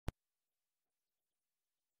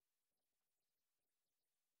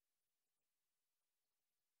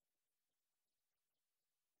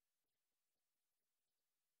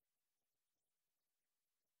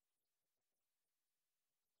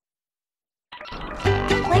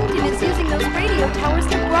radio towers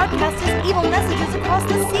to broadcast his evil messages across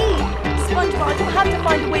the sea. SpongeBob, you'll have to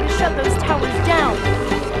find a way to shut those towers down.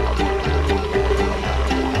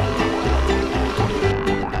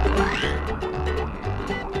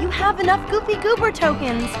 You have enough Goofy Goober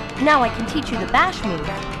tokens. Now I can teach you the bash move.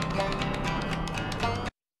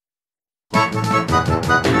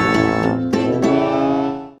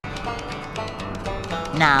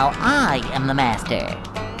 Now I am the master.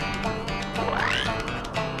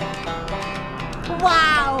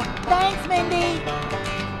 Wow! Thanks, Mindy!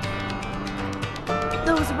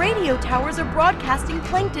 Those radio towers are broadcasting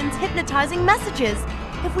Plankton's hypnotizing messages.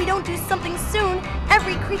 If we don't do something soon,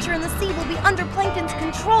 every creature in the sea will be under Plankton's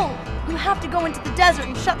control. You have to go into the desert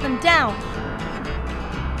and shut them down.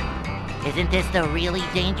 Isn't this the really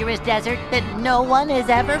dangerous desert that no one has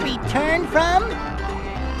ever returned from?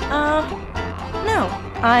 No.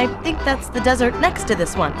 I think that's the desert next to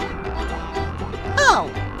this one.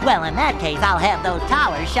 Oh! Well, in that case, I'll have those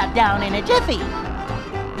towers shut down in a jiffy.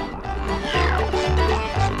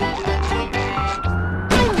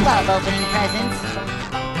 I love opening presents.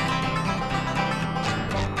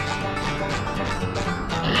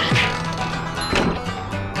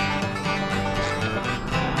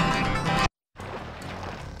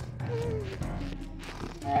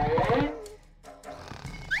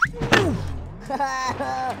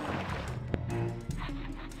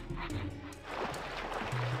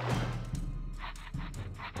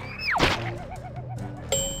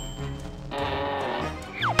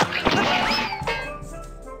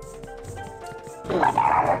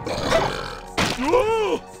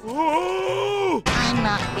 I'm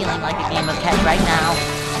not feeling like a game of catch right now.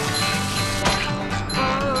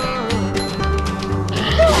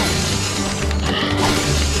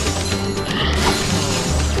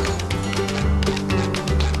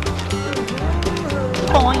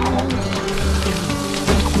 Boing!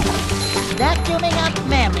 Vacuuming up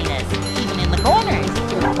manliness, even in the corners.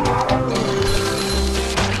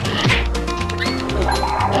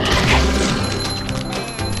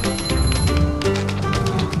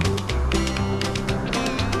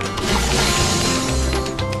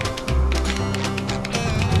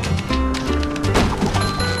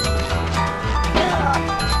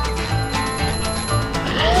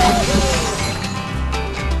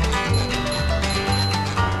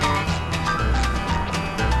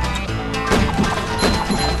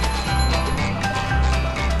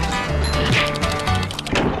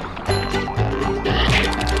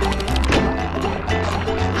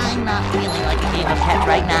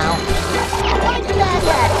 Right now. What's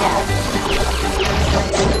that at?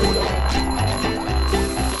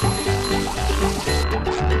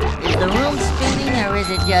 Is the room spinning or is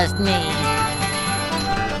it just me?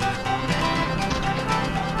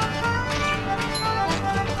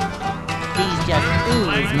 These just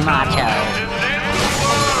ooze macho.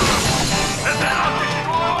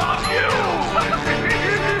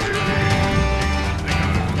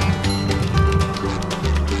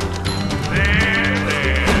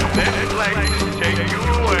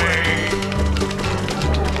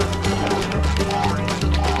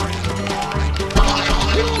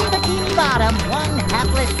 Bottom, one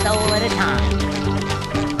hapless soul at a time.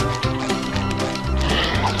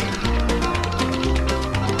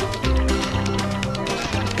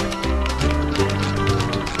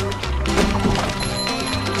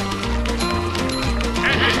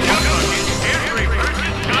 Every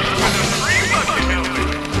person comes with a free bucket helmet.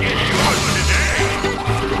 It's yours today.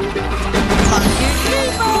 Bucket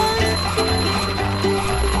keepers!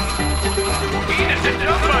 Peanuts in the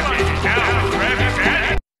bucket. Now, grab your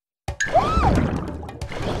cat.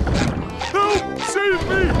 Save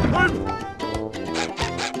me!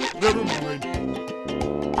 Never mind.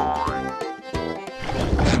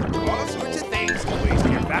 All sorts of things to waste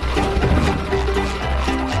your back.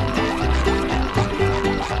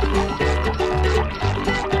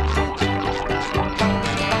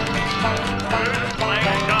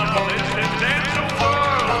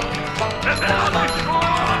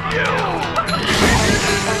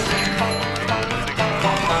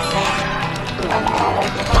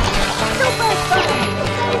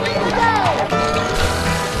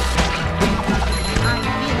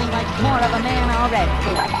 More of a man already.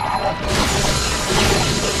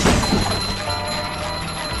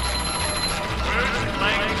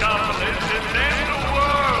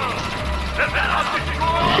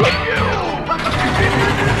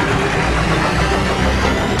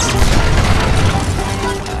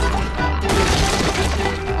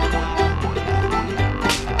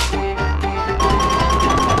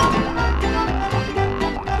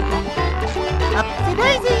 Upsy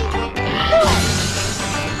daisy!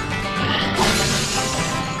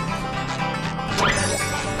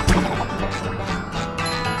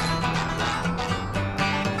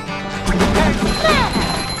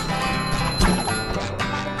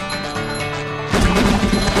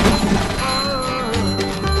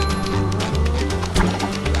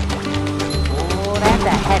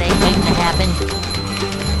 happen.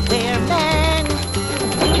 We're men.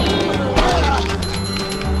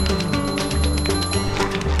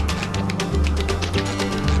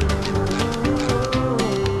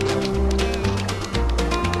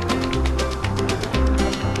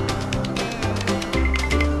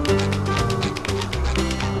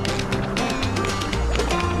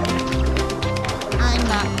 I'm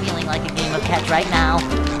not feeling like a game of catch right now.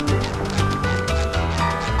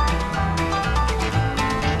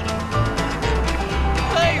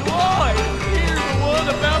 Hey, Lloyd! Hear the one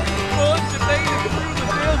about the sponge that made it through the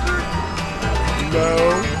desert? No.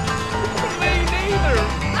 Me neither!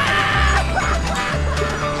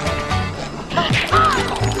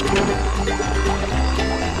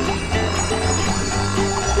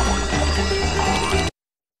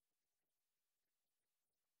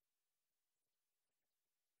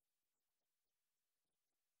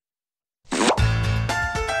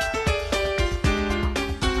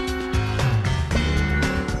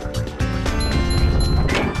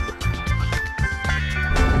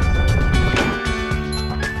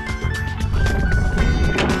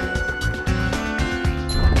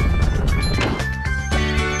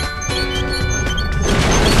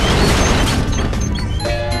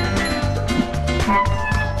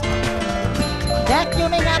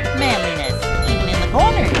 Vacuuming up manliness, even in the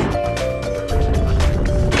corners.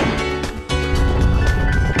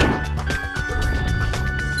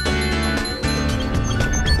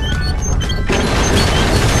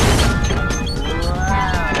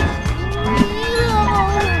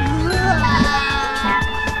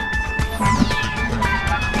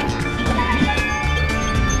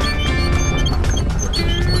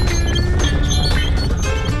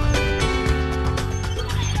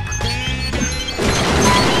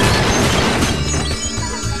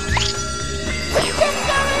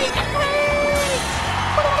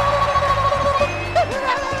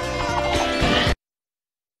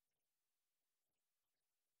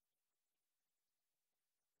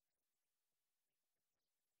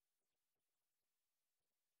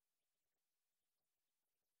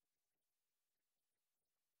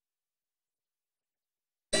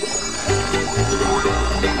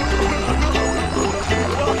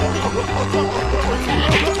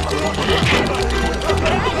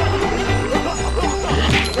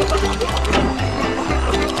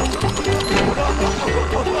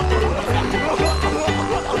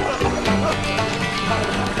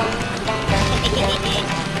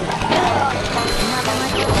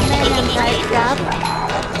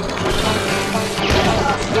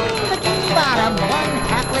 Bottom, one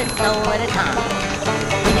hapless soul at a time.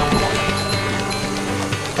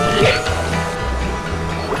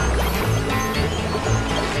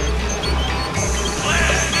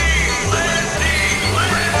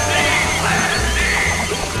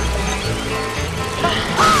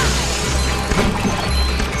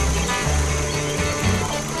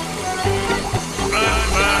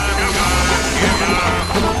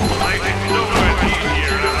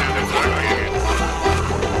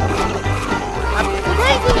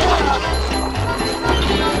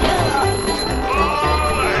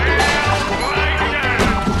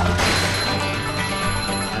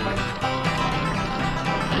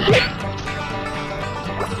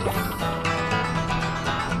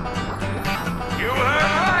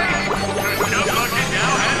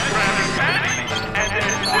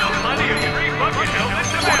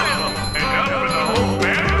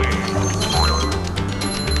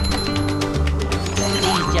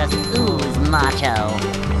 Macho.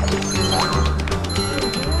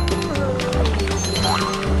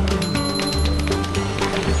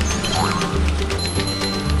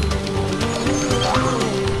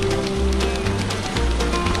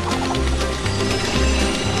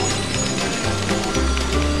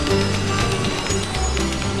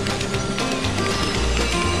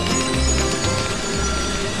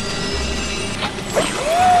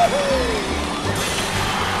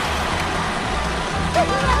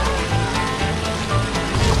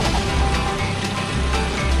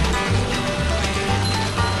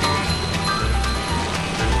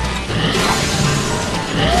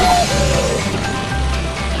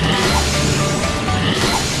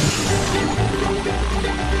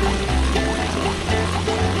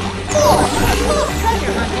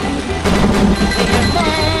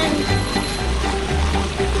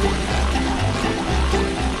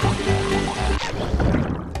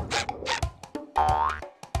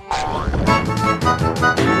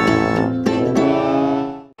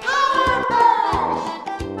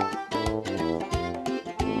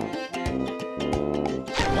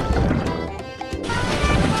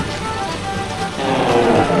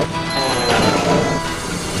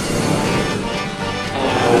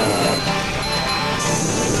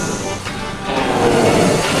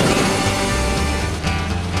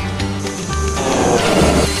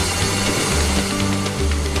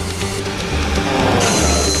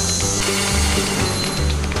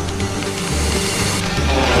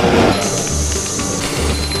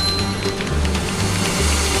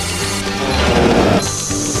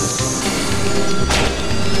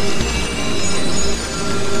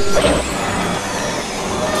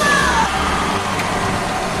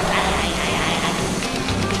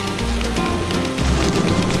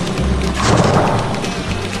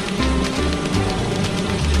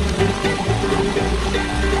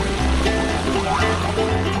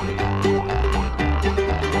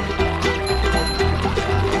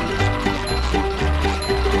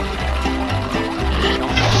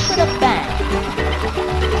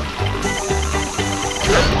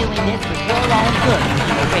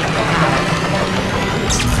 grateful power.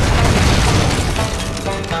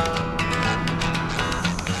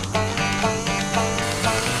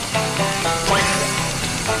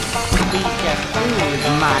 These just ooze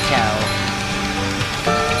motto.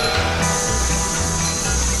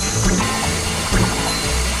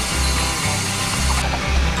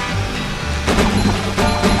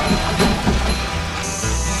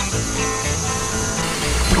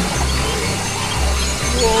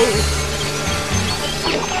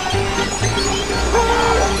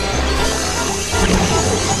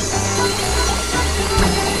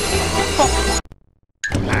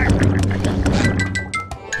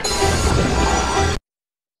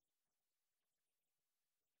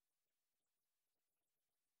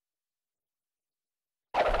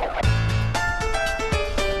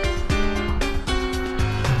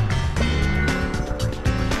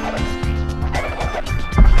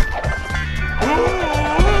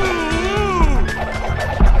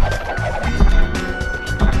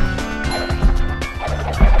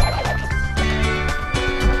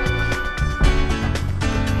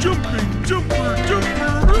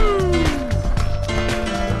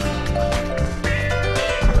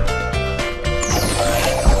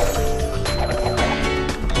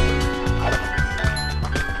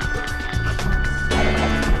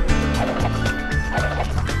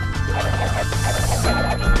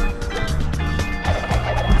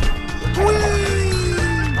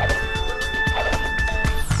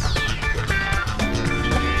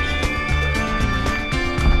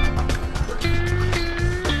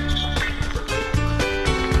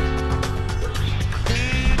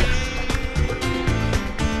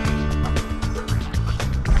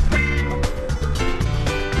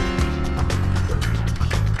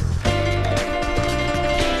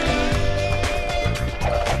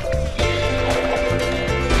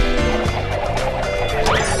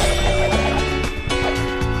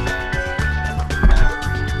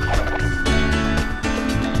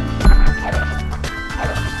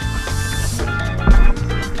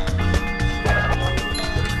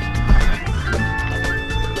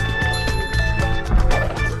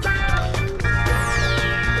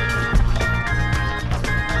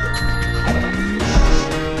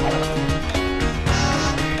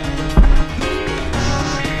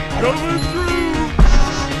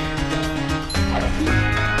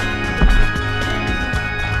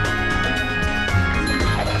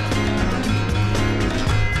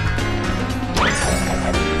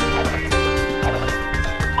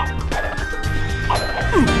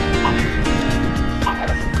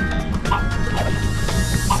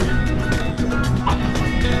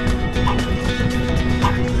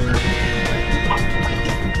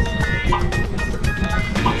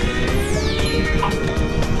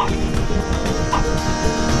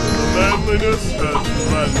 Manliness has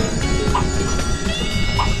landed.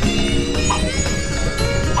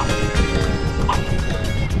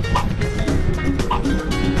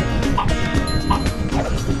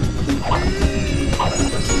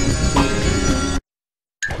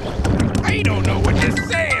 I don't know what to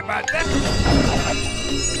say about that.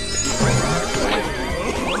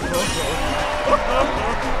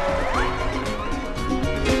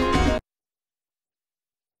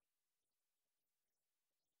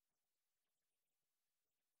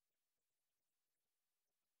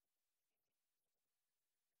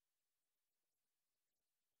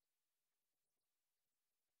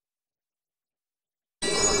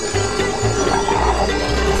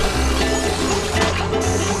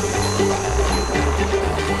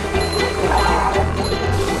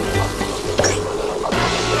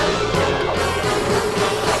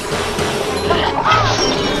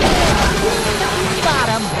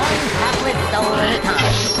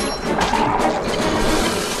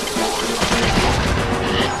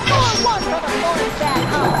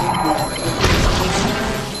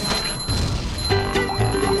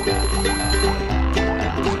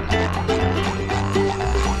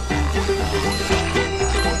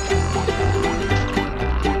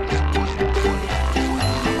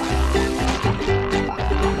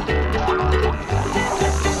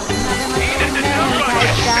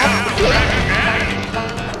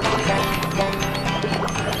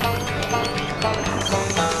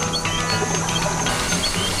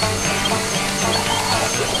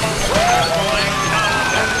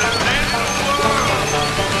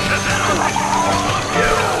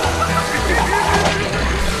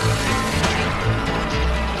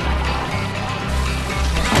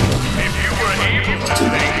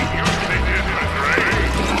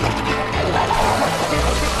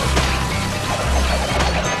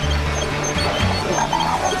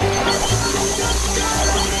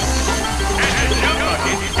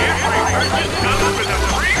 Every person comes with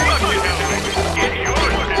a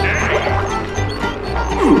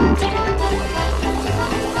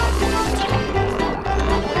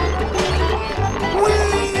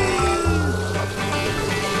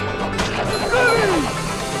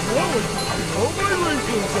All my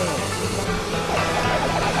wrinkles out.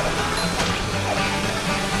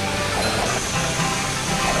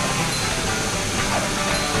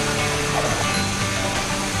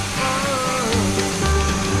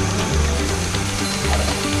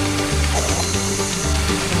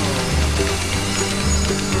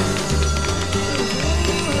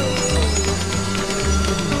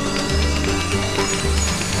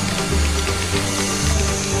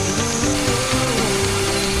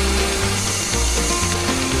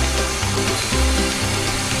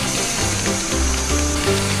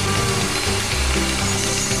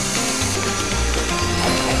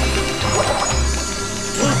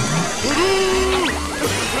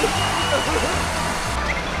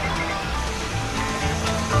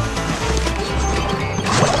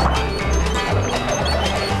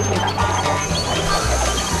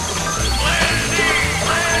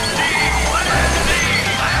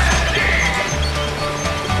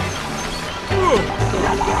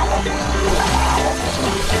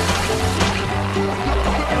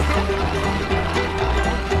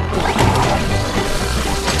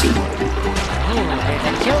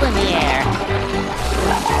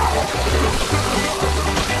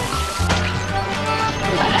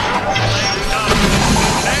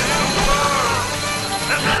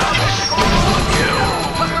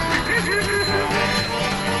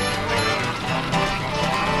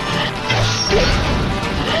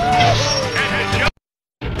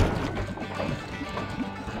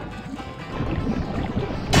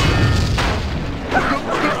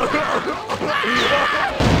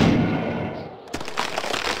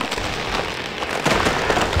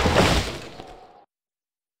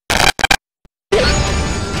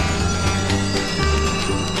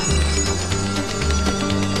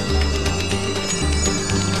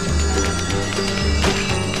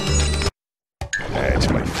 That's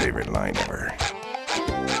my favorite line ever.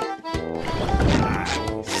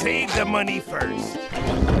 Save the money first.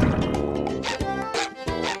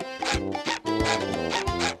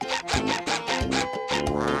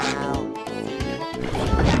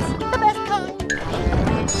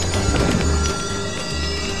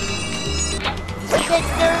 The best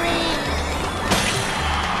kind.